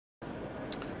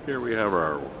Here we have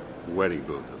our wedding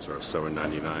booth. It's our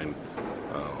 $7.99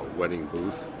 wedding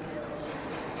booth.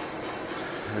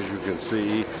 As you can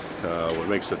see, what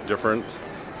makes it different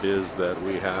is that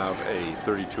we have a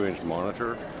 32-inch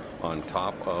monitor on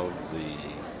top of the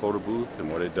photo booth,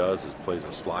 and what it does is plays a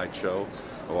slideshow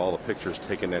of all the pictures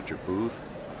taken at your booth.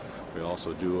 We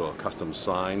also do a custom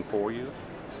sign for you.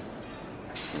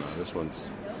 This one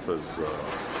says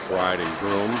bride and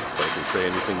groom, but it can say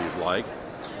anything you'd like.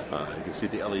 You can see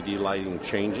the LED lighting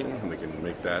changing, and we can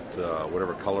make that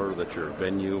whatever color that your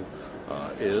venue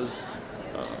is.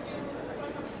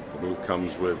 The booth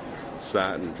comes with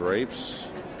satin drapes.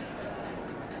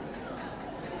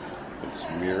 It's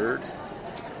mirrored.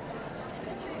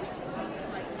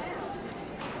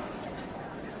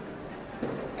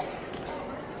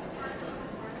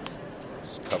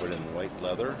 It's covered in white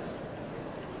leather.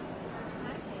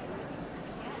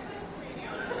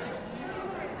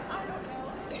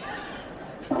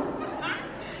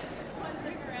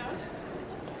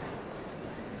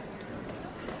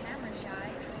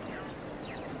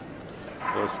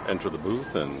 Let's enter the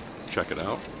booth and check it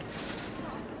out.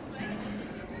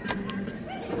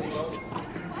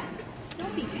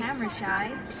 Don't be camera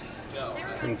shy.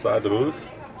 Inside the booth,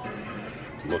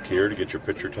 look here to get your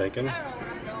picture taken.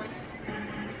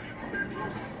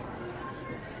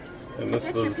 And this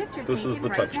is the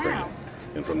touch screen.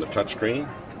 And from the touch screen,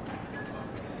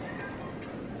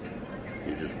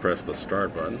 you just press the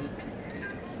start button.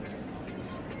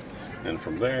 And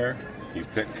from there, you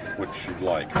pick which you'd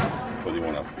like. Whether you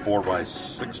want a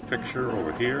 4x6 picture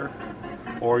over here,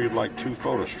 or you'd like 2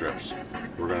 photo strips.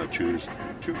 We're going to choose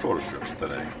 2 photo strips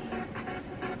today.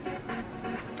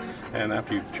 And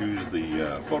after you choose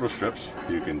the photo strips,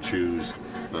 you can choose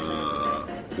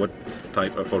what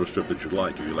type of photo strip that you'd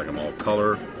like. If you like them all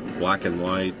color, black and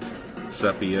white,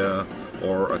 sepia,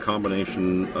 or a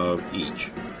combination of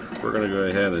each. We're going to go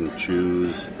ahead and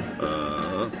choose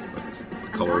a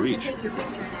color of each.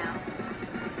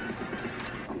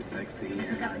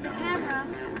 Look up at the camera.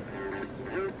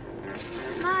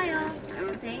 Smile.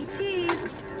 Say cheese.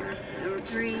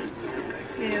 3,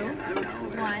 2,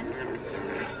 1.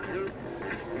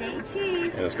 Say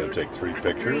cheese. And it's going to take 3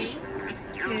 pictures.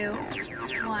 3, 2,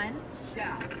 1.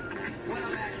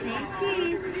 Say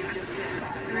cheese.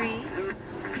 3,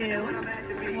 2,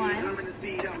 1.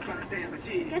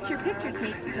 Get your picture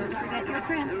taken. Don't forget your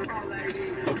prints.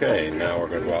 Okay, now we're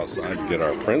going to go outside and get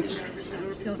our prints.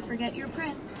 Don't forget your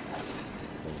prints.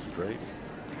 Straight.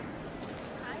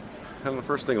 And the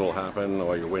first thing that will happen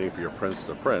while you're waiting for your prints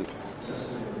to print,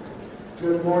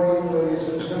 good morning, ladies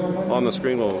and gentlemen. on the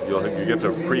screen you get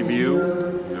to preview.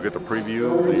 You'll get to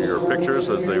preview your pictures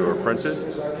as they were printed,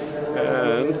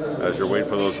 and as you're waiting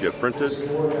for those to get printed,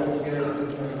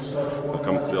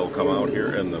 they'll come out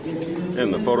here in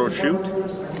the photo shoot.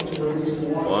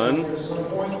 1,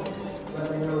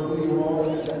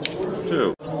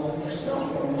 2.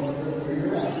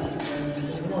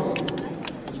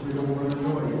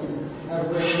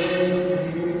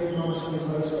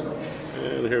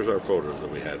 And here's our photos that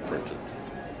we had printed.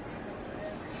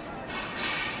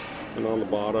 And on the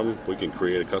bottom, we can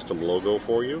create a custom logo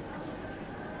for you.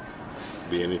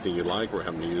 Be anything you like. We're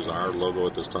having to use our logo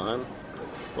at this time,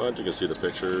 but you can see the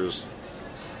pictures.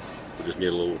 We just need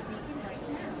a little,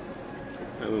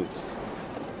 and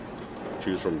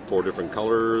choose from 4 different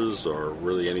colors, or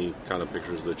really any kind of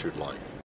pictures that you'd like.